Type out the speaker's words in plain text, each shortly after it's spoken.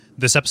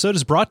This episode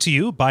is brought to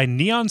you by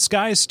Neon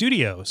Skies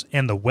Studios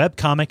and the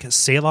webcomic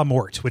C'est la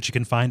Mort, which you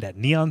can find at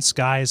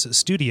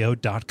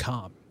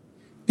neonskiesstudio.com.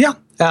 Yeah,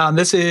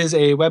 this is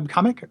a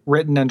webcomic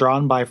written and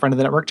drawn by a friend of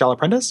the network, Jala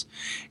Prentice.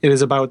 It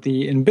is about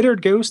the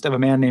embittered ghost of a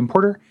man named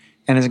Porter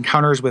and his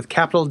encounters with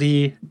capital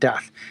D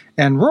death.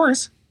 And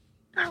Roars,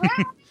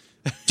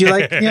 do you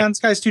like Neon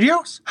Skies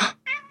Studios?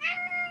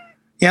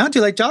 Yeah, do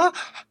you like Jala?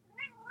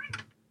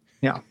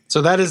 Yeah,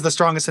 so that is the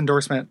strongest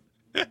endorsement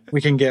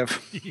we can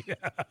give. Yeah.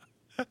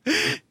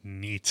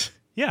 Neat.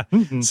 Yeah.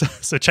 Mm-hmm.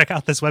 So check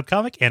out this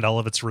webcomic and all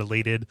of its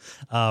related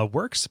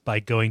works by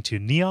going to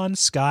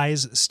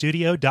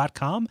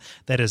neonskiesstudio.com.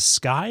 That is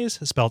skies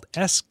spelled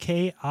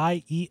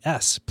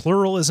S-K-I-E-S.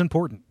 Plural is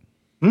important.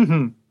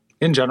 Mm-hmm.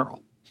 In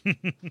general.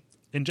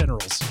 In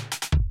generals.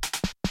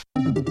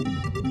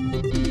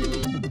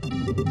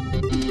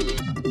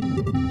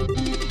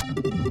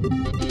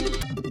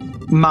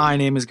 My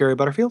name is Gary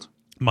Butterfield.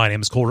 My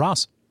name is Cole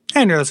Ross.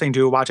 And you're listening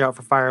to Watch Out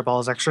for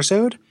Fireball's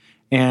Extrasode.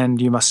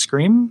 And you must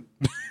scream.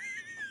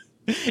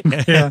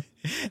 Yeah.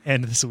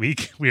 And this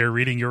week we are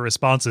reading your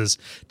responses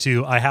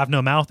to I Have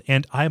No Mouth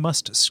and I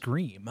Must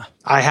Scream.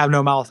 I have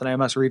no mouth and I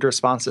must read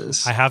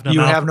responses. I have no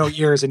you mouth. have no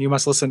ears and you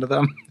must listen to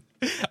them.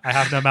 I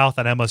have no mouth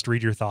and I must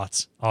read your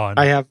thoughts on.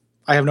 I have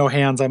no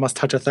hands, I must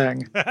touch a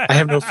thing. I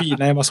have no feet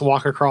and I must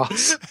walk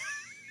across.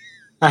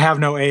 I have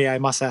no A, I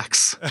must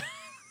X.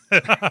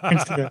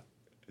 It's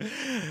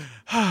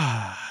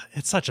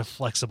such a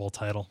flexible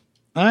title.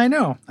 I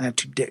know. I have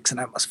 2 dicks and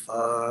I must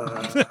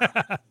fuck.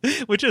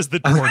 Which is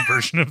the porn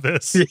version of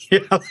this.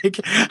 Yeah,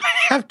 like I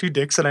have 2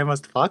 dicks and I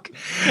must fuck.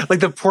 Like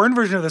the porn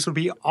version of this would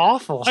be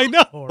awful. I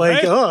know,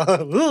 like,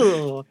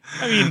 right?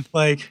 I mean,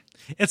 like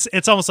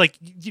it's almost like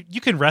you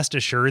can rest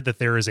assured that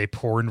there is a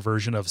porn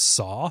version of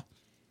Saw.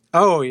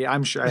 Oh yeah,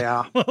 I'm sure.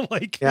 Yeah,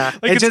 like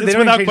they don't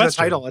even change the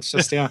title. It's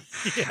just yeah.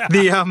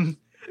 The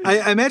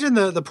I imagine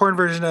the porn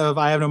version of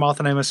I Have No Mouth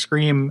and I Must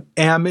Scream.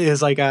 M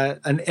is like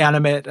an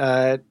animate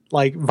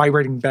like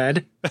vibrating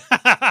bed.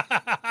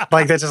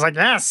 Like that's just like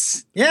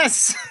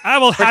yes, I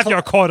will have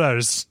your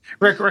quarters.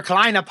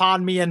 Recline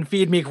upon me and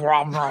feed me.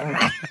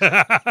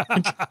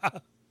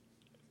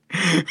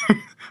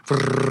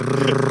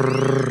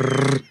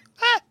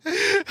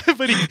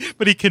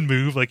 but he can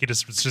move like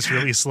it's just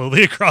really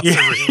slowly across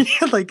the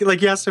room. like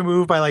he has to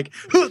move by like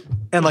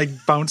and like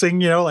bouncing,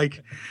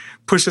 like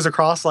pushes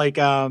across like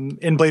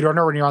in Blade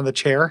Runner when you're on the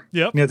chair.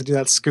 Yep. You have to do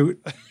that scoot.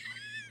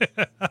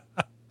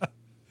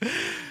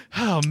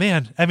 Oh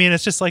man. I mean,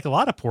 it's just like a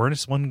lot of porn.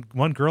 It's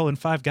one girl and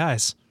 5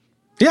 guys.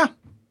 Yeah.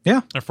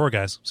 Yeah. Or 4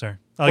 guys. Sorry.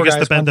 I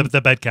guess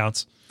the bed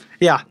counts.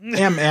 Yeah.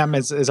 M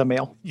is a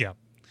male. Yeah.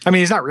 I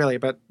mean, he's not really,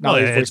 but no,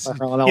 he's voiced by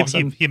Harlan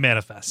Ellison. He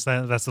manifests.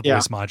 That's the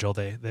voice module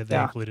they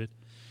included.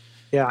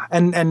 Yeah,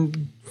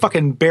 and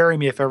fucking bury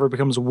me if it ever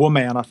becomes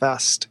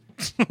womanifest.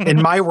 In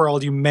my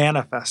world, you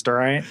manifest, all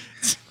right?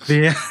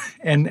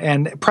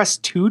 And press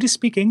 2 to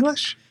speak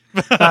English?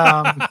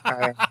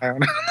 I don't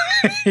know.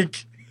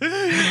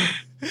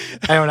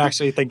 I don't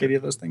actually think any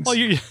of those things. Well,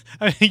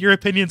 your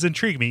opinions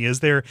intrigue me.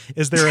 Is there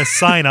a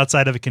sign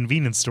outside of a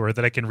convenience store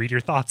that I can read your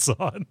thoughts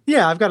on?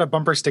 Yeah, I've got a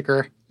bumper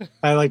sticker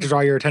I like to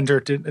draw your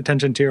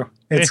attention to.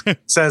 It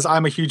says,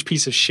 I'm a huge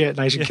piece of shit and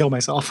I should kill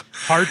myself.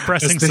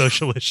 Hard-pressing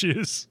social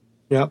issues.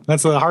 Yeah,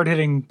 that's the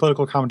hard-hitting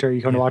political commentary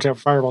you come to watch out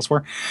for Fireballs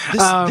for.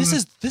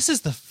 This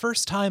is the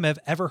first time I've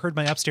ever heard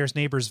my upstairs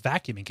neighbors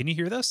vacuuming. Can you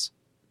hear this?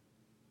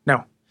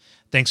 No.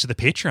 Thanks to the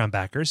Patreon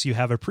backers, you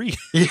have a pre.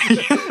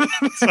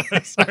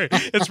 Sorry,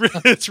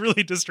 it's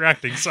really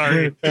distracting.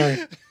 Sorry.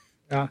 Yeah.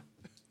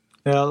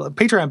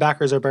 Patreon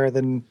backers are better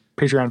than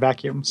Patreon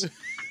vacuums.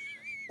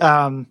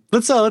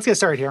 Let's get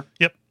started here.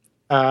 Yep.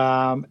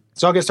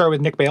 So I'll get started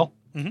with Nick Bale.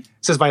 Mm-hmm. It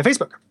says via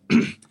Facebook.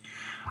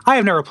 I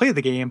have never played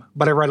the game,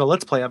 but I read a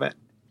Let's Play of it.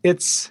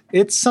 It's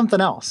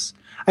something else.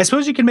 I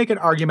suppose you can make an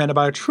argument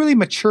about a truly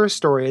mature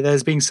story that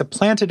is being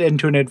supplanted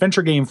into an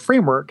adventure game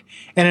framework,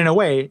 and in a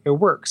way, it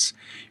works.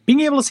 Being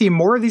able to see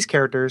more of these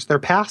characters, their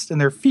past, and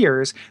their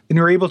fears than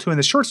you were able to in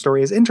the short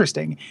story is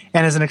interesting,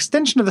 and as an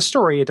extension of the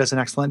story, it does an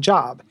excellent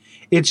job.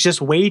 It's just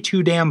way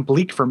too damn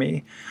bleak for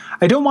me.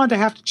 I don't want to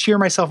have to cheer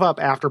myself up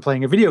after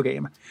playing a video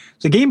game.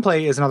 The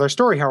gameplay is another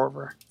story,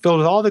 however, filled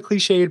with all the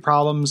cliched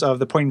problems of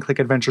the point-and-click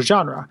adventure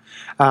genre,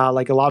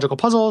 like illogical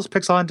puzzles,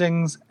 pixel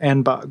huntings,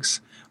 and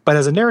bugs. But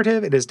as a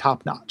narrative, it is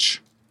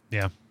top-notch.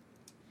 Yeah.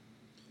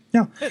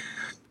 Yeah.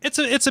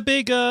 It's a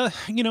big,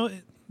 quality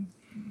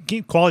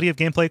of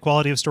gameplay,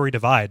 quality of story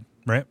divide,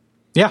 right?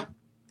 Yeah.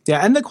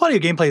 Yeah, and the quality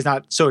of gameplay is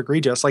not so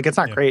egregious. Like, it's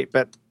not great,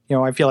 but,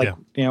 I feel like,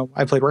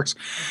 I played worse.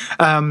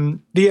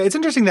 It's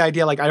interesting, the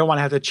idea, like, I don't want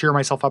to have to cheer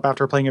myself up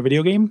after playing a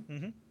video game.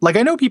 Mm-hmm. Like,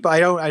 I know people,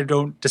 I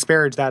don't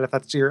disparage that if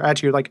that's your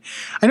attitude. Like,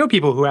 I know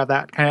people who have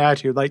that kind of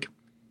attitude. Like,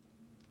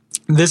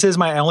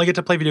 I only get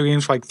to play video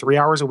games for like 3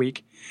 hours a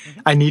week. Mm-hmm.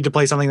 I need to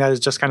play something that is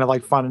just kind of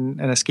like fun and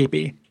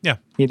escapey. Yeah.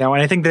 And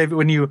I think that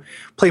when you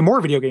play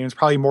more video games,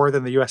 probably more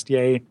than the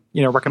USDA,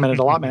 recommended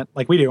allotment,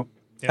 like we do,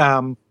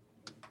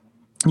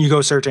 you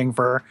go searching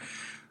for,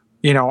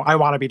 I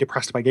want to be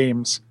depressed by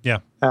games. Yeah.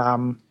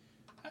 So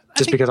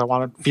just because I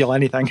want to feel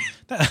anything.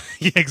 Yeah,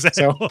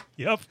 exactly. So,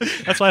 yep.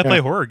 That's why I play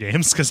horror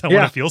games, because I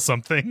want to feel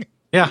something.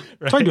 Yeah.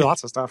 Right? So I do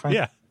lots of stuff. Right?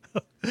 Yeah.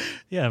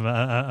 Yeah,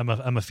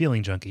 I'm a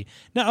feeling junkie.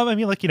 No, I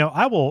mean, like,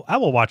 I will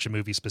watch a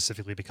movie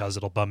specifically because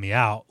it'll bum me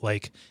out.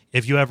 Like,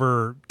 if you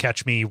ever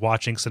catch me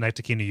watching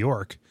Synecdoche, New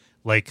York,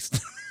 like,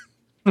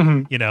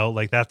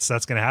 like that's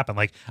going to happen.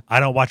 Like, I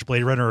don't watch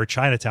Blade Runner or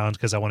Chinatown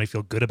because I want to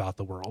feel good about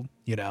the world.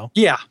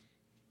 Yeah.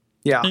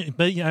 Yeah.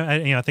 But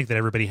I think that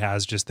everybody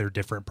has just their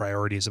different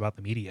priorities about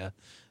the media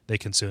they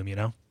consume.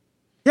 Yeah.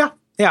 Yeah,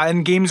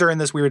 and games are in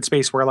this weird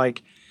space where,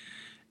 like,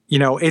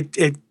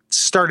 it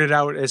started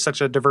out as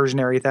such a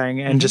diversionary thing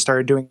and just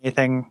started doing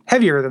anything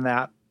heavier than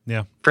that.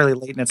 Yeah. Fairly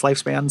late in its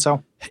lifespan.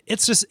 So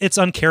it's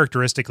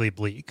uncharacteristically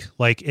bleak.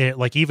 Like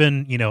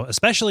even,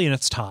 especially in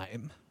its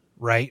time.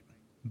 Right.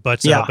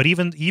 But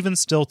even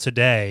still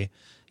today,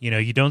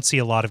 you don't see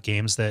a lot of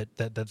games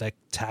that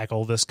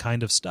tackle this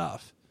kind of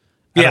stuff.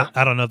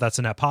 I don't know if that's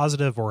a net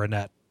positive or a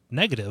net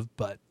negative,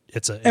 but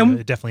it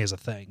definitely is a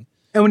thing.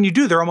 And when you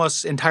do, they're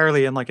almost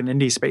entirely in like an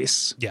indie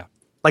space. Yeah.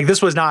 Like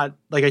this was not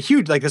like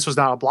this was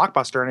not a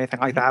blockbuster or anything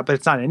like that, but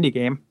it's not an indie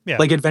game. Yeah.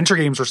 Like adventure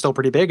games were still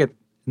pretty big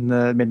in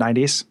the mid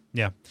 90s.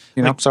 Yeah.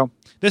 So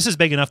this is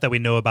big enough that we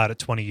know about it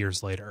 20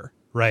 years later,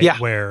 right? Yeah.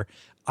 Where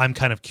I'm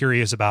kind of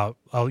curious about,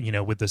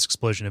 with this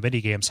explosion of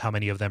indie games, how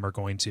many of them are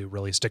going to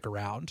really stick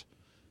around,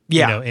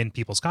 in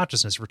people's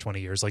consciousness for 20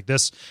 years. Like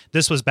this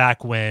was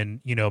back when,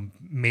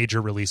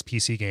 major release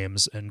PC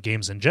games and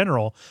games in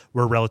general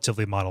were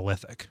relatively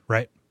monolithic,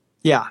 right?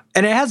 Yeah,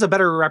 and it has a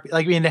better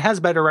it has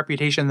a better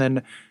reputation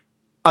than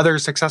other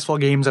successful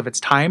games of its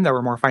time that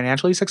were more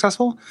financially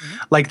successful.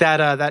 Like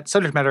that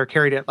subject matter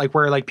carried it. Like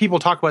where like people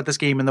talk about this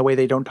game in the way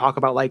they don't talk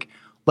about like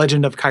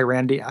Legend of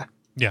Kyrandia.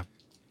 Yeah.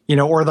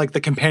 Or like the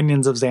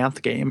Companions of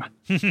Xanth game.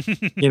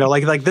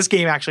 Like this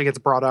game actually gets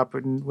brought up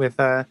with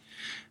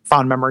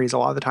fond memories a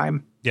lot of the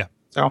time. Yeah.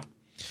 So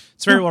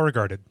it's very well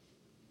regarded.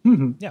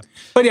 Mm-hmm. Yeah.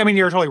 But I mean,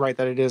 you're totally right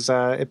that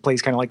it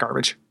plays kind of like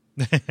garbage.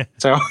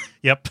 So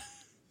yep.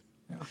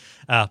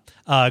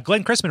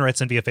 Glenn Chrisman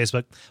writes in via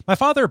Facebook, "My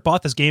father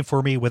bought this game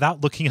for me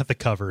without looking at the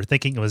cover,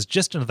 thinking it was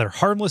just another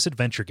harmless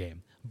adventure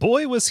game.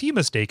 Boy, was he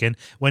mistaken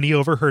when he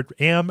overheard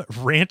Am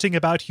ranting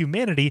about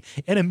humanity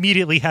and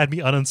immediately had me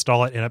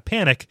uninstall it in a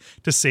panic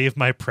to save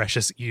my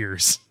precious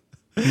ears."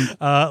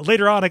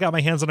 Later on, I got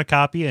my hands on a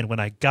copy, and when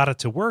I got it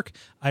to work,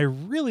 I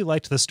really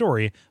liked the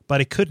story,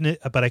 but I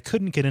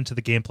couldn't get into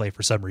the gameplay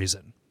for some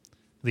reason.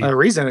 The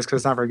reason is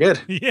because it's not very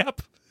good.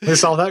 Yep. They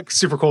solved that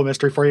super cool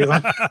mystery for you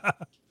then.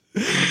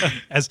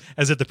 as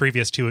if the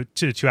previous 2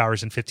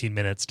 hours and 15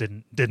 minutes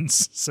didn't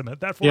cement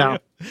that for you,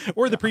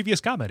 or the previous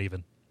comment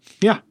even.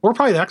 Yeah, or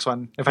probably the next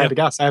one if I had to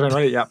guess. I haven't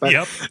read it yet, but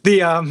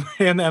the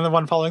and the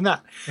one following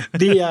that.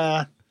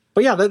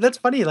 But yeah, that's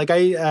funny. Like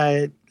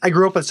I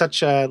grew up with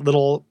such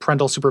little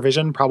parental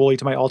supervision, probably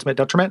to my ultimate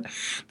detriment,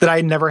 that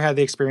I never had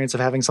the experience of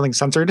having something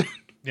censored.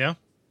 Yeah.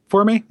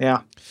 For me,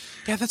 yeah,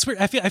 that's weird.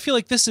 I feel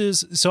like this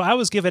is so. I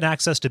was given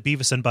access to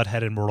Beavis and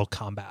Butthead in Mortal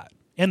Kombat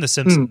and The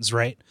Simpsons,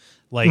 right?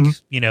 Like,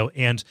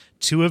 and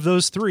 2 of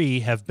those 3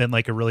 have been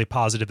like a really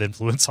positive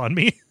influence on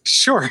me.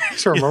 Sure.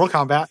 Mortal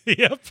Kombat.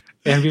 Yep.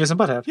 And Beavis and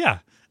Butthead. Yeah.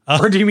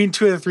 Or do you mean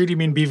 2 of the 3? Do you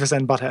mean Beavis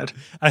and Butthead?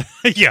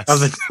 Yes.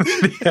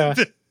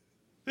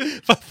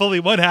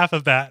 Fully one half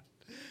of that.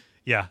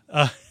 Yeah.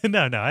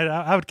 No.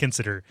 I would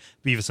consider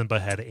Beavis and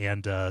Butthead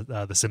and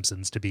The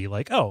Simpsons to be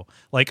like,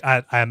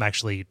 I'm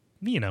actually,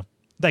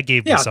 that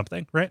gave me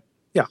something, right?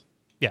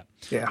 Yeah.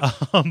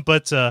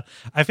 But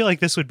I feel like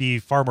this would be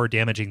far more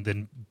damaging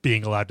than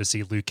being allowed to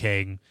see Liu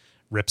Kang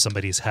rip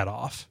somebody's head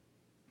off.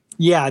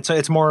 Yeah,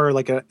 it's more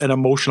like an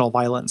emotional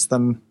violence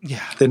than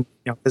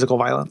physical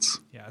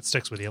violence. Yeah, it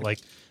sticks with you. Like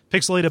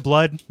pixelated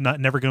blood,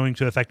 never going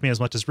to affect me as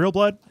much as real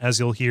blood, as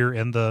you'll hear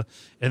in the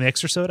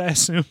Extrasode, I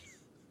assume.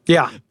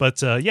 Yeah. But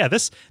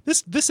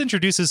this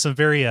introduces some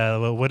very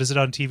what is it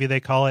on TV they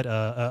call it?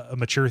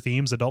 Mature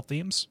themes, adult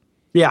themes.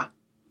 Yeah.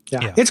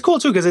 Yeah. It's cool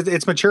too because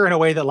it's mature in a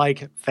way that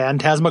like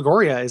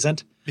Phantasmagoria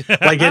isn't.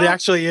 Like it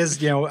actually is,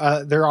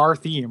 there are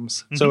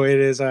themes. So it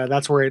is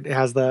that's where it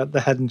has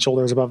the head and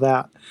shoulders above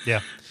that. Yeah.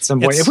 At some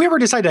point. If we ever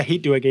decide to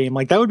hate do a game,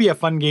 like that would be a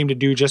fun game to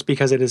do just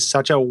because it is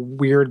such a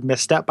weird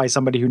misstep by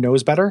somebody who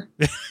knows better.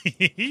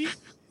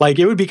 Like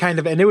it would be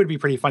and it would be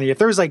pretty funny if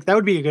there's like, that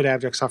would be a good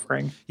abject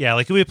suffering. Yeah.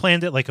 Like if we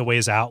planned it like a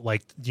ways out,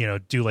 like,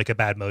 do like a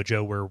Bad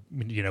Mojo where,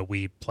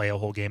 we play a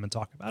whole game and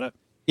talk about it.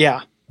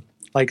 Yeah.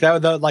 Like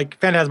that would like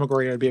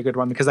Phantasmagoria would be a good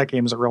one because that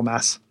game is a real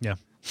mess. Yeah.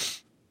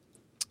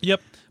 Yep.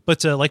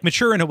 But like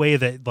mature in a way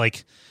that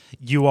like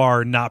you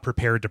are not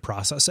prepared to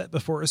process it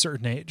before a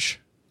certain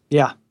age.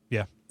 Yeah.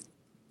 Yeah.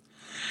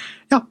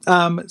 Yeah.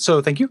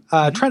 So thank you.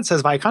 Trent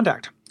says via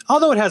contact.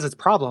 Although it has its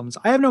problems,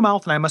 I Have No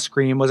Mouth and I Must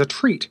Scream was a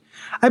treat.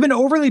 I've been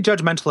overly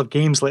judgmental of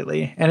games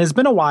lately, and it's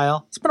been a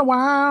while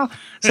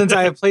since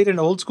I have played an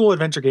old school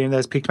adventure game that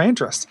has piqued my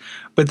interest.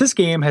 But this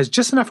game has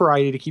just enough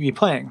variety to keep me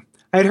playing.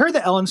 I had heard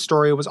that Ellen's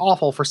story was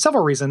awful for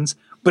several reasons,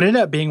 but it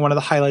ended up being one of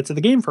the highlights of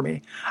the game for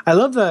me. I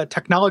love the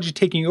technology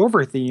taking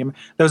over theme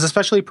that was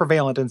especially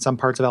prevalent in some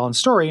parts of Ellen's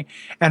story,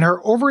 and her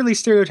overly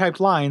stereotyped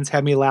lines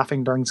had me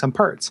laughing during some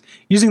parts.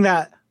 Using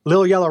that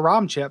little yellow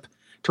ROM chip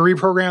to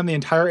reprogram the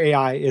entire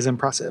AI is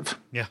impressive.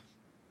 Yeah.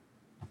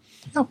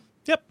 Oh.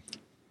 Yep.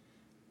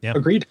 Yeah.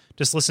 Agreed.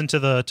 Just listen to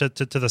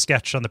the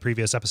sketch on the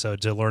previous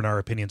episode to learn our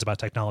opinions about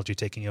technology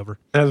taking over.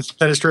 That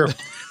is true.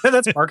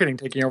 That's marketing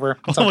taking over.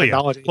 It's not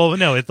technology. Well,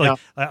 no, it's like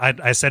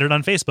I said it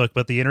on Facebook,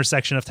 but the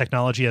intersection of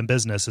technology and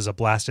business is a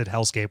blasted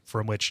hellscape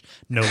from which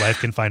no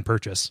life can find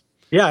purchase.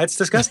 Yeah, it's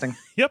disgusting.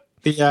 Yep.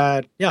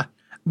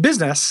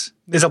 Business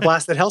is a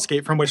blasted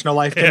hellscape from which no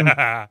life can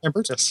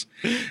purchase.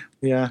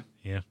 Yeah.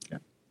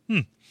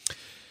 And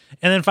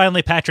then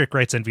finally, Patrick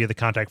writes in via the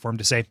contact form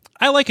to say,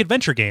 I like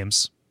adventure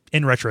games.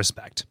 In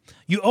retrospect,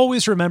 you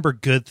always remember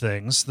good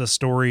things, the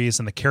stories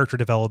and the character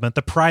development,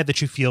 the pride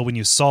that you feel when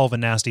you solve a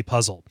nasty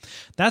puzzle.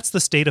 That's the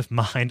state of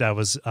mind I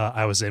was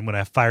in when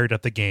I fired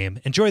up the game,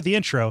 enjoyed the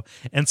intro,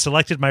 and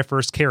selected my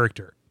first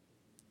character,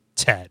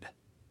 Ted.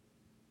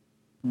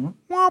 Wah,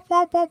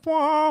 wah, wah,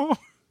 wah.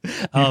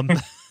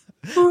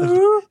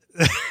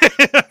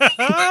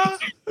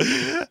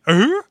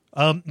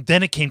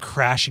 Then it came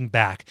crashing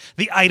back.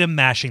 The item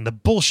mashing, the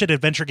bullshit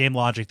adventure game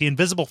logic, the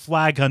invisible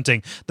flag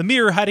hunting, the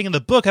mirror hiding in the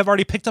book I've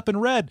already picked up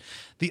and read,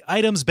 the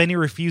items Benny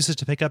refuses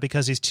to pick up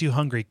because he's too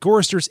hungry,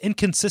 Gorster's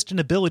inconsistent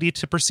ability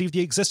to perceive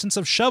the existence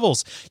of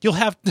shovels. You'll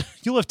have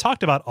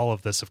talked about all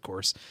of this, of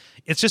course.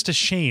 It's just a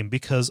shame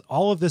because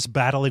all of this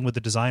battling with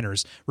the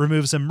designers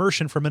removes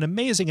immersion from an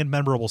amazing and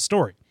memorable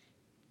story.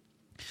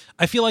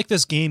 I feel like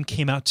this game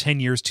came out 10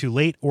 years too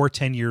late or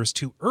 10 years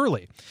too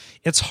early.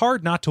 It's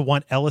hard not to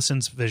want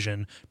Ellison's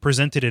vision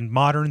presented in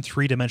modern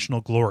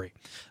three-dimensional glory,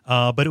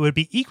 but it would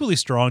be equally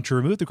strong to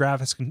remove the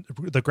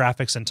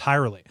graphics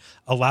entirely,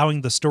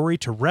 allowing the story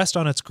to rest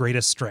on its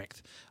greatest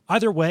strength.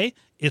 Either way,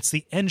 it's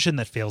the engine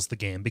that fails the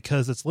game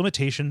because its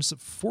limitations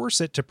force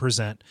it to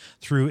present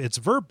through its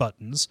verb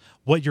buttons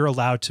what you're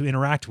allowed to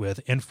interact with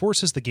and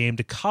forces the game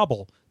to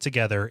cobble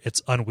together its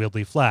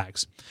unwieldy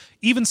flags.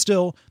 Even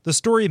still, the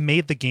story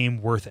made the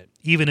game worth it,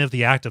 even if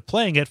the act of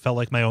playing it felt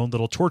like my own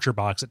little torture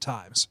box at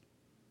times.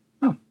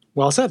 Oh,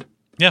 well said.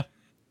 Yeah.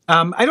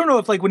 I don't know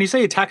if, like, when you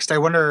say text, I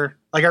wonder,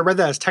 like, I read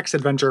that as text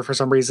adventure for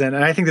some reason,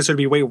 and I think this would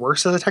be way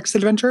worse as a text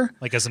adventure.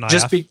 Like as an IF?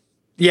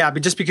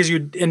 But just because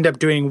you'd end up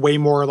doing way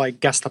more, like,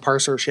 guess the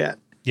parser shit.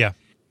 Yeah.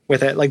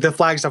 With it. Like, the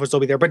flag stuff would still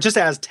be there. But just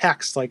as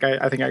text, like,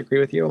 I think I agree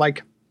with you.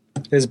 Like,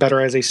 it is better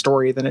as a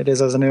story than it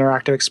is as an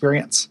interactive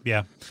experience.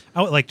 Yeah.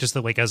 I would like just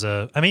the, like, as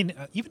a, I mean,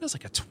 even as,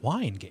 like, a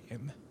Twine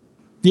game.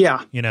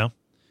 Yeah. You know?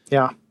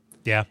 Yeah.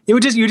 Yeah.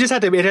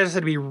 It has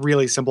to be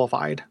really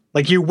simplified.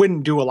 Like, you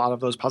wouldn't do a lot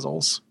of those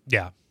puzzles.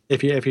 Yeah.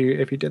 If you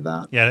did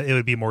that. Yeah, it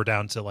would be more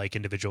down to, like,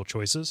 individual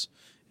choices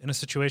in a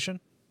situation.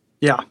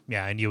 Yeah.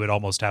 Yeah, and you would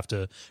almost have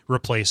to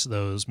replace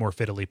those more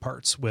fiddly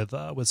parts with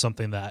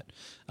something that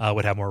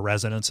would have more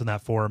resonance in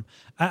that form.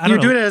 I don't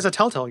know. Do it as a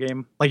Telltale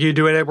game. Like, you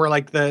do it where,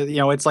 like,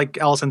 it's like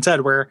Allison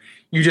said, where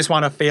you just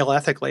want to fail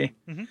ethically.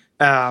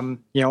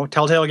 Mm-hmm.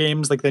 Telltale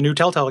games, like the new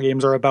Telltale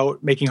games, are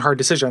about making hard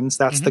decisions.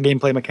 That's the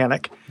gameplay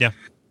mechanic. Yeah.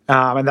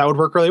 And that would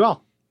work really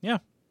well. Yeah.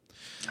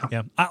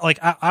 Yeah.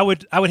 I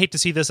would hate to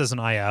see this as an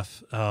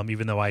IF,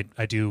 even though I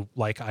do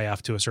like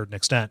IF to a certain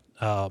extent.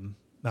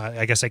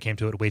 I guess I came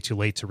to it way too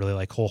late to really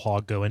like whole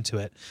hog go into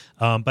it.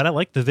 But I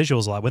like the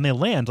visuals a lot. When they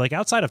land, like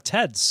outside of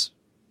Ted's,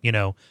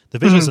 the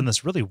visuals in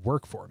this really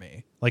work for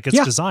me. Like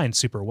it's designed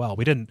super well.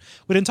 We didn't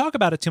talk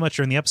about it too much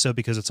during the episode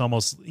because it's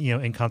almost,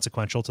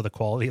 inconsequential to the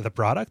quality of the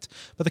product.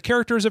 But the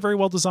characters are very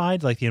well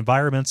designed. Like the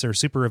environments are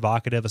super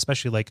evocative,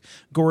 especially like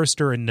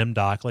Gorrister and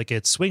Nimdok. Like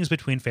it swings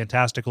between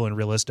fantastical and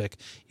realistic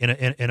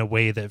in a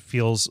way that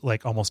feels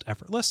like almost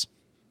effortless.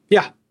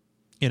 Yeah.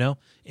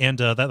 And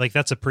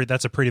that's a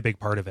pretty big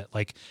part of it.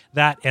 Like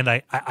that, and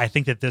I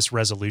think that this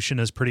resolution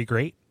is pretty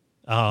great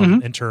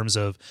in terms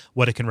of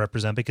what it can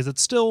represent because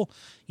it's still,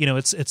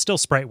 it's still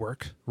sprite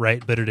work,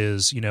 right? But it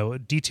is,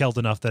 detailed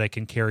enough that it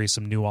can carry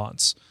some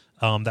nuance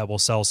that will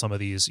sell some of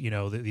these,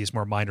 these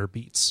more minor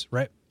beats,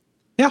 right?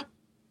 Yeah,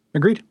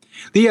 agreed.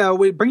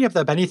 We bring up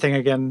the Benny thing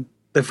again.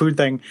 The food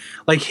thing,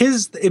 like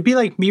it'd be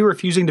like me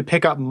refusing to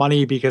pick up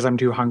money because I'm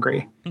too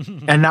hungry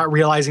and not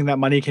realizing that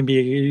money can be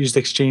used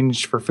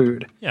exchanged for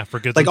food. Yeah. For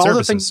goods like and all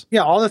services. the things.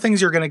 Yeah. All the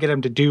things you're going to get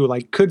him to do,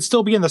 like could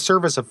still be in the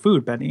service of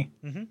food, Benny.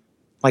 Mm-hmm.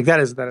 Like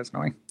that is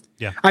annoying.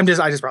 Yeah. I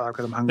just brought it up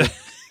because I'm hungry.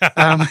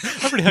 I'm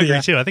pretty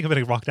hungry too. I think I'm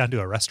going to walk down to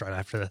a restaurant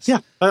after this. Yeah.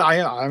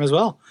 I'm as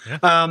well.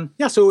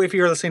 Yeah. So if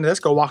you're listening to this,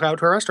 go walk out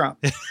to a restaurant.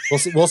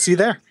 We'll see you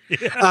there.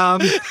 Yeah.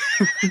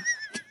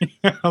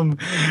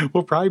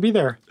 We'll probably be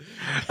there.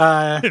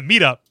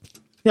 Meet up.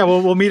 Yeah,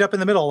 we'll meet up in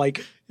the middle,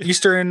 like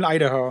Eastern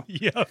Idaho.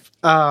 Yep.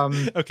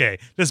 Okay,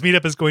 this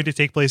meetup is going to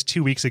take place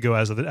 2 weeks ago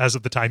as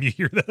of the time you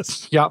hear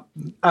this. Yep.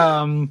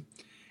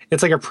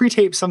 It's like a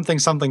pre-tape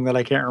something that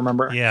I can't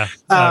remember. Yeah.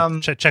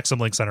 Check some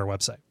links on our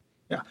website.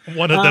 Yeah.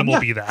 One of them will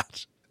be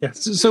that. Yeah.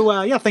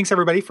 So thanks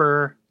everybody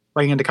for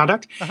writing into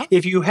contact. Uh-huh.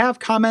 If you have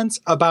comments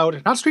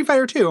about not Street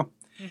Fighter 2,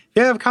 If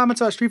you have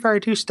comments about Street Fighter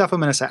 2, stuff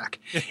them in a sack.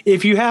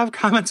 If you have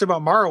comments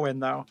about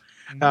Morrowind, though,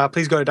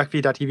 please go to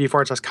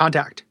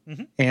duckfeed.tv/contact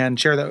and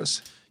share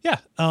those. Yeah.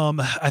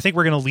 I think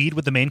we're going to lead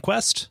with the main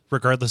quest,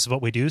 regardless of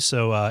what we do.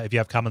 So if you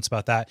have comments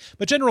about that,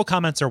 but general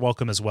comments are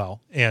welcome as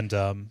well. And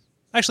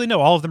actually,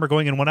 no, all of them are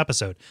going in one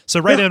episode. So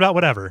write in about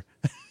whatever.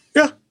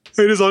 Yeah.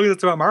 As long as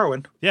it's about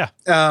Morrowind. Yeah.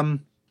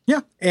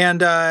 Yeah.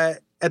 And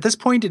at this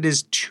point, it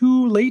is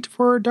too late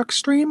for a duck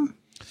stream.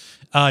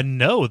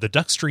 No, the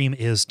duck stream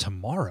is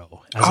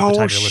tomorrow as of the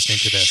time you're listening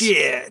to this.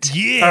 Shit.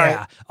 Yeah.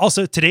 Right.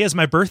 Also, today is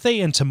my birthday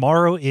and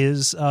tomorrow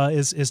is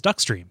duck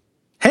stream.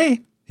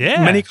 Hey.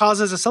 Yeah. Many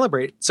causes to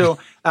celebrate. So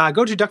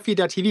go to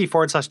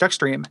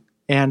duckfeed.tv/duckstream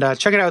and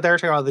check it out there.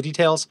 Check out all the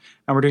details.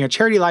 And we're doing a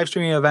charity live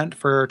streaming event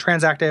for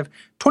Transactive,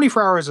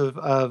 24 hours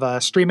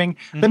of streaming.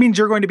 That means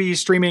you're going to be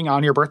streaming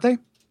on your birthday?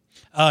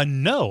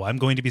 No, I'm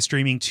going to be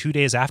streaming 2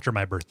 days after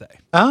my birthday.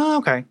 Oh,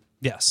 okay.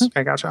 Yes.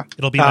 Okay, gotcha.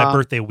 It'll be my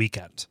birthday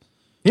weekend.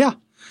 Yeah.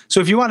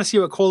 So if you want to see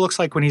what Cole looks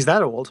like when he's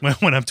that old.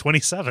 When I'm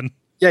 27.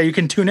 Yeah, you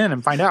can tune in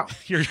and find out.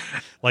 You're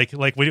like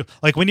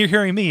when you're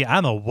hearing me,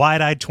 I'm a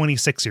wide-eyed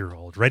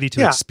 26-year-old ready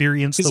to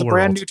experience the world. He's a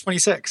brand new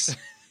 26.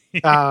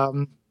 Yeah,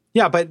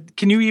 but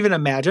can you even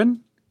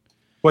imagine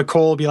what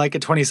Cole will be like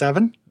at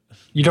 27?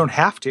 You don't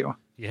have to.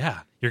 Yeah,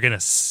 you're gonna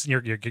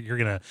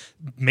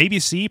maybe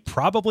see,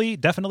 probably,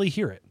 definitely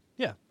hear it.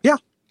 Yeah. Yeah.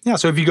 Yeah.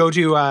 So if you go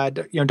to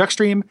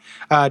Duckstream,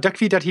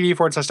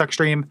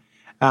 duckfeed.tv/Duckstream,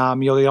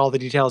 you'll get all the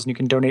details and you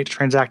can donate to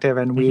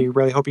Transactive, and we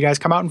really hope you guys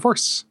come out in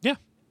force. Yeah.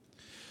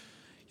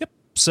 Yep.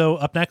 So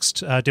up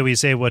next, did we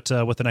say what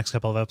the next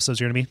couple of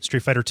episodes are going to be?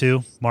 Street Fighter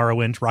 2,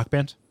 Morrowind, Rock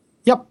Band?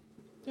 Yep.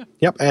 Yeah.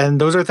 Yep.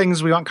 And those are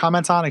things we want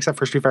comments on, except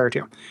for Street Fighter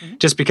 2,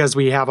 just because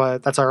we have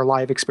that's our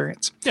live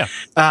experience. Yeah.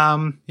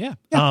 Yeah.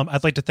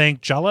 I'd like to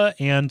thank Jala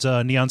and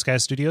Neon Sky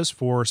Studios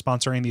for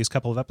sponsoring these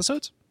couple of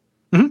episodes.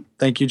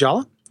 Thank you,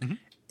 Jala.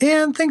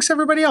 And thanks to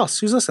everybody else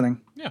who's listening.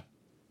 Yeah.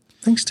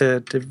 Thanks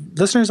to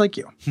listeners like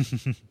you.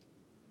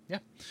 Yeah.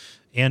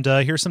 And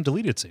here's some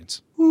deleted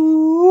scenes.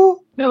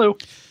 Ooh. Hello.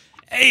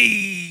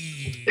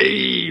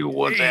 Hey,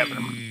 what's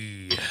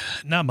happening?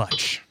 Not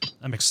much.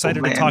 I'm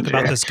excited to talk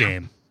about this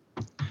game.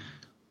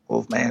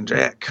 Wolfman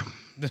Jack.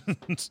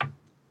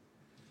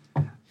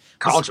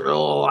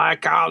 Cultural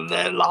icon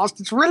that lost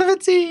its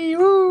relevancy.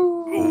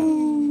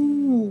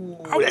 Ooh.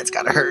 That's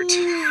gotta hurt.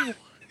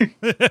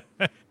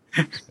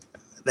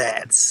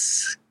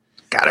 That's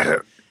gotta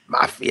hurt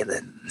my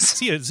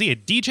feelings. Is he a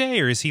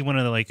DJ, or is he one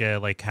of the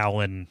like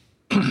howling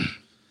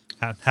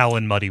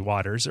muddy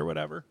waters or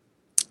whatever?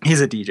 He's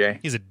a DJ.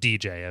 He's a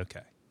DJ.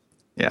 Okay.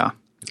 Yeah.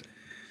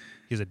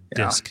 He's a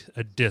disc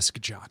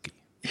jockey.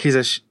 He's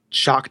a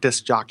shock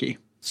disc jockey.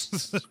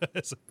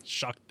 It's a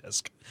shock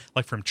disc,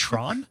 like from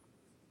Tron.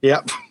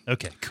 Yep.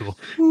 Okay. Cool.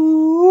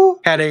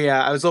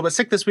 I was a little bit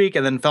sick this week,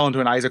 and then fell into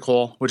an Isaac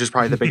hole, which is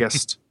probably the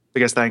biggest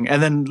thing.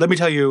 And then let me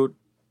tell you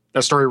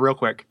a story real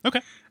quick.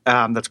 Okay.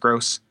 That's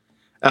gross.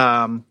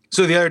 So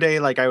the other day,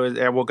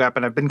 I woke up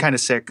and I've been kind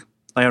of sick.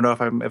 I don't know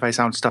if I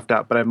sound stuffed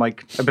up, but I've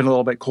been a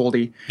little bit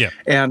coldy. Yeah.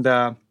 And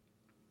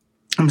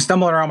I'm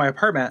stumbling around my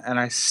apartment, and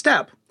I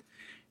step,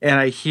 and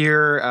I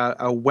hear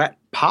a wet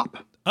pop.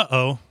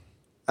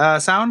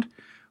 Sound.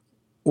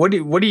 What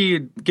do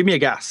you give me a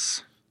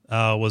guess?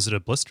 Was it a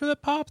blister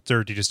that popped,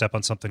 or did you step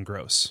on something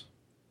gross?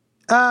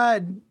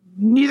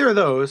 Neither of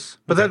those,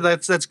 but okay.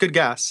 That's a good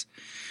guess.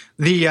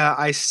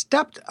 I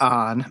stepped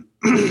on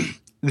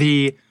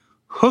the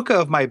hook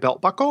of my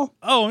belt buckle.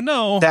 Oh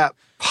no! That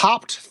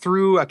popped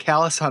through a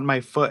callus on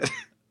my foot.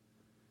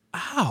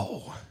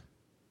 Ow.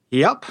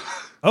 Yep.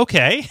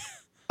 Okay.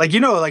 Like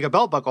a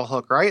belt buckle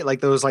hook, right?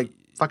 Like those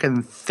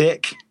fucking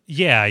thick.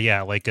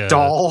 Yeah, like a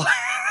doll.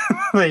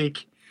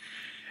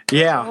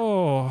 Yeah.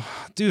 Oh,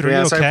 dude, are you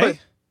okay?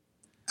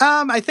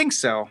 I think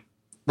so.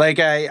 Like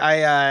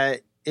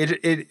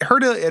it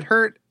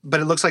hurt, but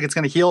it looks like it's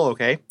going to heal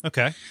okay.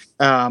 Okay.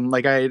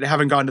 Like I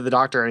haven't gone to the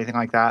doctor or anything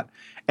like that.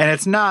 And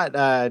it's not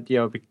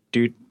due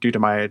to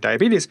my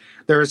diabetes.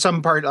 There's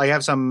some part I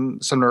have some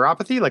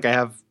neuropathy, like I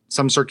have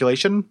some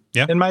circulation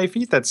in my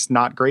feet that's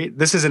not great.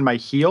 This is in my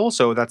heel,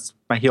 so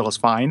my heel is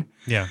fine.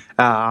 Yeah.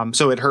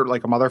 So it hurt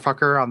like a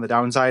motherfucker on the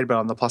downside, but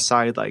on the plus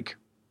side, like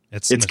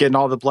it's getting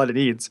all the blood it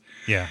needs.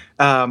 Yeah.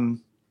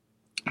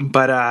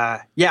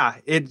 But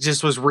it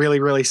just was really,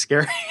 really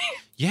scary.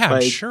 Yeah,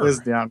 I'm sure.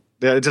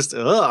 It just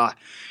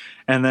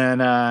and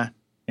then and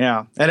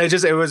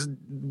it was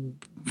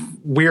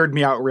weirded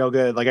me out real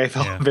good. Like I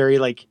felt very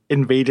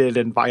invaded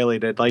and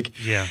violated.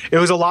 It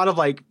was a lot of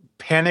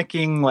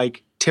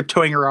panicking,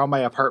 tiptoeing around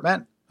my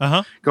apartment,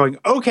 going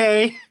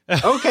okay.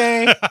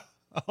 Okay.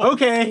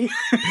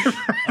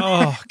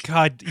 Oh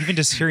God! Even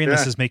just hearing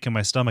this is making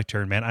my stomach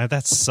turn, man.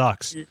 That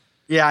sucks.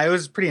 Yeah, it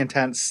was pretty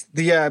intense.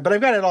 But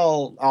I've got it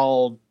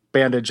all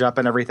bandaged up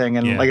and everything,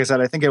 and like I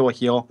said, I think it will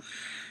heal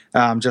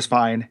just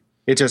fine.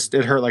 It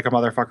hurt like a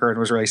motherfucker and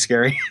was really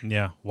scary.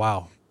 Yeah.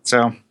 Wow.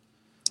 So,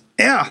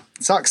 yeah,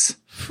 it sucks.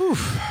 Whew.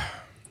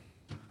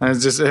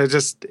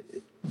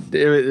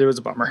 It was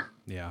a bummer.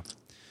 Yeah.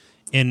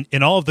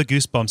 In all of the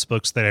Goosebumps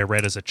books that I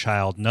read as a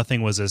child,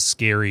 nothing was as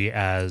scary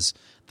as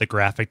the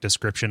graphic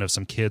description of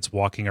some kids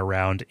walking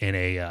around in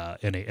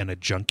a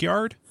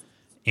junkyard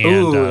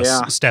and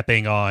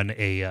stepping on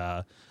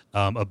a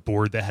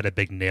board that had a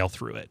big nail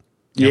through it.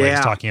 And like he's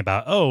talking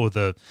about,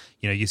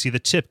 you see the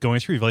tip going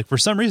through. Like, for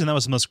some reason, that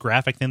was the most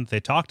graphic thing that they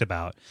talked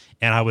about.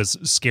 And I was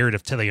scared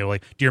of telling you,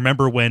 like, do you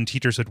remember when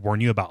teachers would warn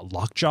you about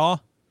lockjaw?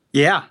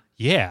 Yeah.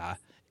 Yeah.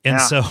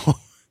 And so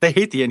they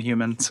hate the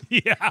Inhumans.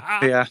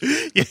 Yeah.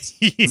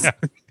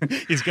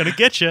 He's going to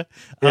get you.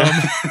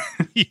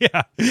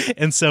 Yeah.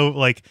 And so,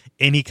 like,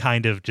 any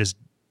kind of just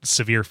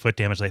severe foot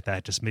damage like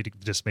that just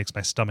makes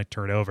my stomach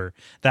turn over.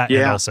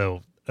 And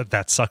also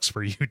that sucks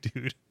for you,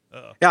 dude.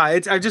 Yeah,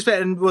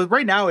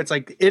 right now it's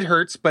like it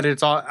hurts, but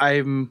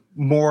I'm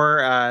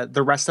more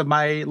the rest of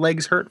my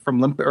legs hurt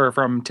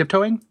from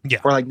tiptoeing,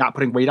 or like not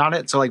putting weight on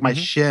it. So like my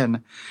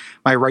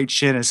right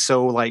shin is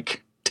so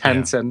like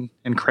tense and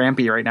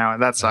crampy right now,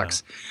 and that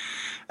sucks.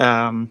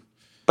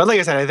 But like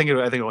I said, I think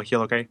it will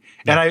heal okay.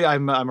 Yeah.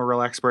 And I'm a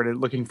real expert at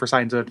looking for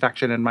signs of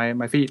infection in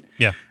my feet.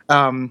 Yeah.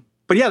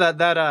 But yeah,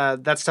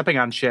 that stepping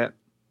on shit.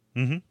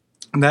 Mm-hmm.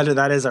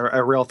 That is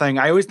a real thing.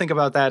 I always think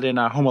about that in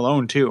Home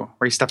Alone too,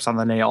 where he steps on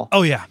the nail.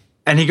 Oh yeah,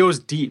 and he goes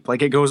deep,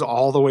 like it goes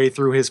all the way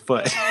through his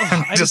foot.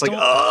 Just like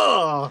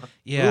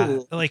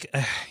like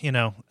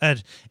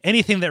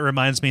anything that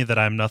reminds me that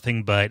I'm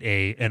nothing but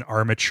an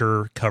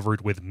armature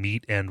covered with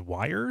meat and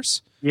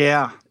wires.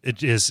 Yeah, it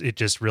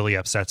just really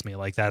upsets me.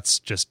 Like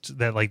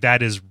that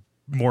is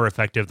more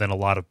effective than a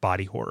lot of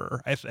body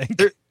horror, I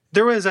think.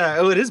 There was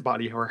it is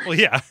body horror. Well,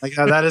 yeah, like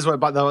that is what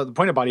the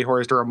point of body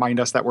horror is, to remind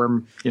us that we're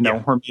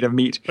made of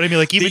meat. But I mean,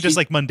 like even just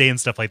like mundane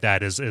stuff like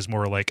that is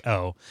more like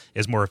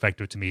is more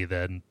effective to me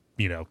than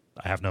I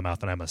have no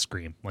mouth and I must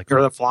scream. Like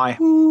you're the fly.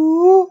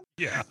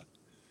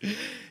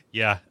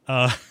 Yeah.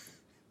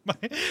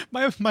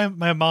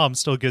 My mom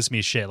still gives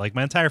me shit. Like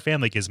my entire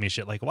family gives me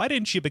shit. Like, why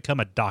didn't you become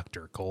a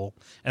doctor, Cole?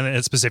 And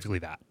it's specifically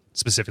that.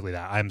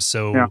 I'm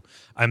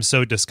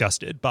so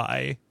disgusted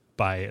by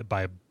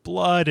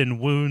blood and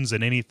wounds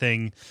and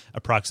anything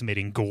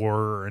approximating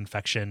gore or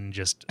infection.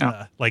 Just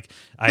I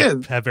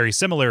have very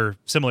similar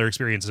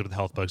experiences with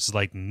health books. It's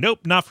like,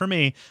 nope, not for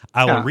me.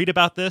 I will read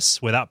about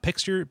this without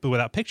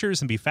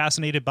pictures and be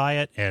fascinated by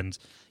it and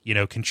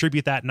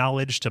contribute that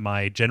knowledge to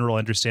my general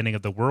understanding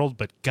of the world.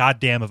 But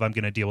goddamn, if I'm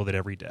going to deal with it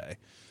every day.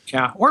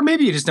 Yeah, or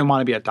maybe you just didn't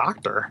want to be a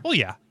doctor. Well,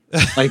 yeah.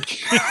 Like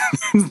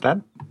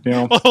that,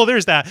 Well,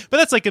 there's that, but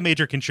that's like a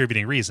major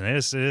contributing reason.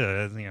 It's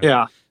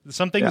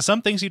some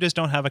things you just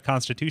don't have a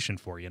constitution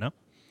for,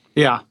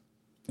 Yeah.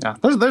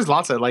 There's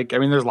lots of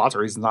there's lots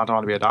of reasons not to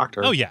want to be a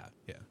doctor. Oh yeah.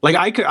 Like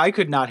I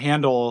could not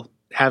handle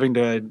having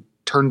to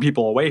turn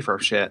people away from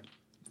shit.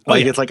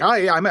 Like it's like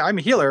I'm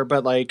a healer,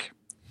 but like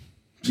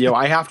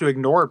I have to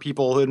ignore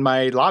people in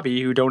my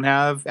lobby who don't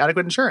have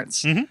adequate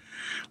insurance. Mm-hmm.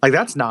 Like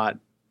that's not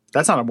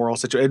a moral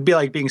situation. It'd be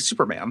like being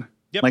Superman.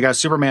 Yep. Like a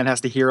Superman has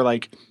to hear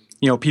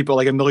people,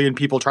 like a million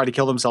people try to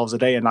kill themselves a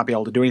day and not be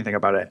able to do anything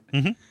about it.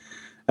 Mm-hmm.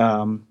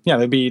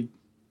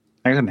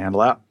 I couldn't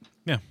handle that.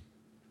 Yeah.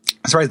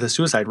 I'm surprised the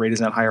suicide rate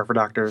isn't higher for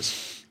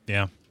doctors.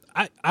 Yeah.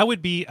 I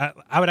would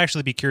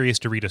actually be curious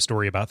to read a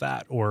story about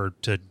that, or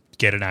to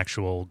get an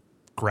actual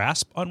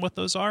grasp on what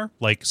those are,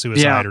 like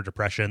suicide or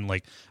depression.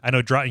 Like I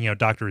know,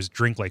 doctors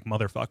drink like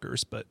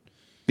motherfuckers, but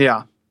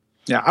yeah.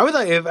 I would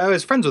if I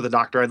was friends with a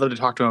doctor, I'd love to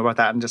talk to him about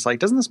that and just like,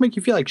 doesn't this make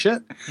you feel like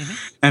shit?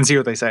 Mm-hmm. And see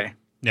what they say.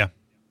 Yeah.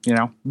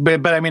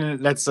 But I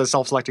mean, that's a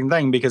self-selecting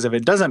thing, because if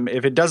it does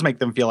make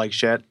them feel like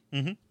shit,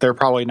 mm-hmm. they're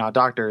probably not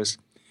doctors.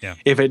 Yeah.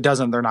 If it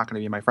doesn't, they're not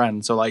going to be my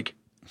friend. So like,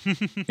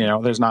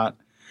 there's not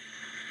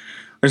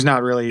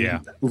really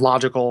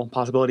logical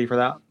possibility for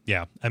that.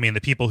 Yeah. I mean, the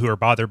people who are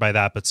bothered by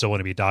that but still want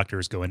to be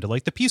doctors go into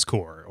like the Peace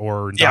Corps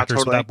or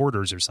Doctors Without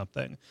Borders or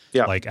something.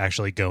 Yeah. Like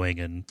actually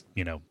going and,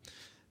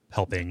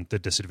 helping the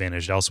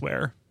disadvantaged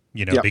elsewhere,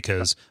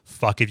 because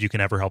fuck if you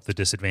can ever help the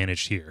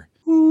disadvantaged here.